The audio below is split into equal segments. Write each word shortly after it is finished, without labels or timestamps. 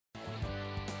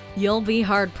You'll be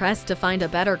hard-pressed to find a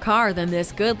better car than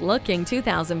this good-looking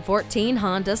 2014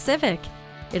 Honda Civic.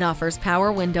 It offers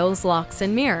power windows, locks,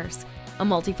 and mirrors, a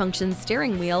multifunction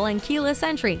steering wheel, and keyless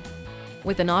entry.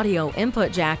 With an audio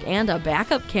input jack and a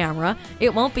backup camera,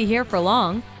 it won't be here for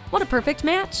long. What a perfect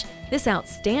match! This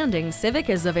outstanding Civic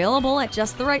is available at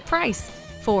just the right price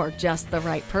for just the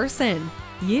right person.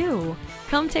 You.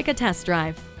 Come take a test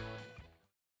drive.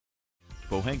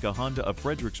 Pohanka Honda of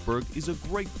Fredericksburg is a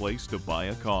great place to buy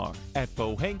a car. At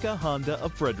Pohanka Honda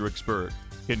of Fredericksburg,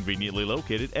 conveniently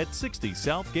located at 60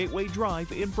 South Gateway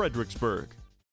Drive in Fredericksburg.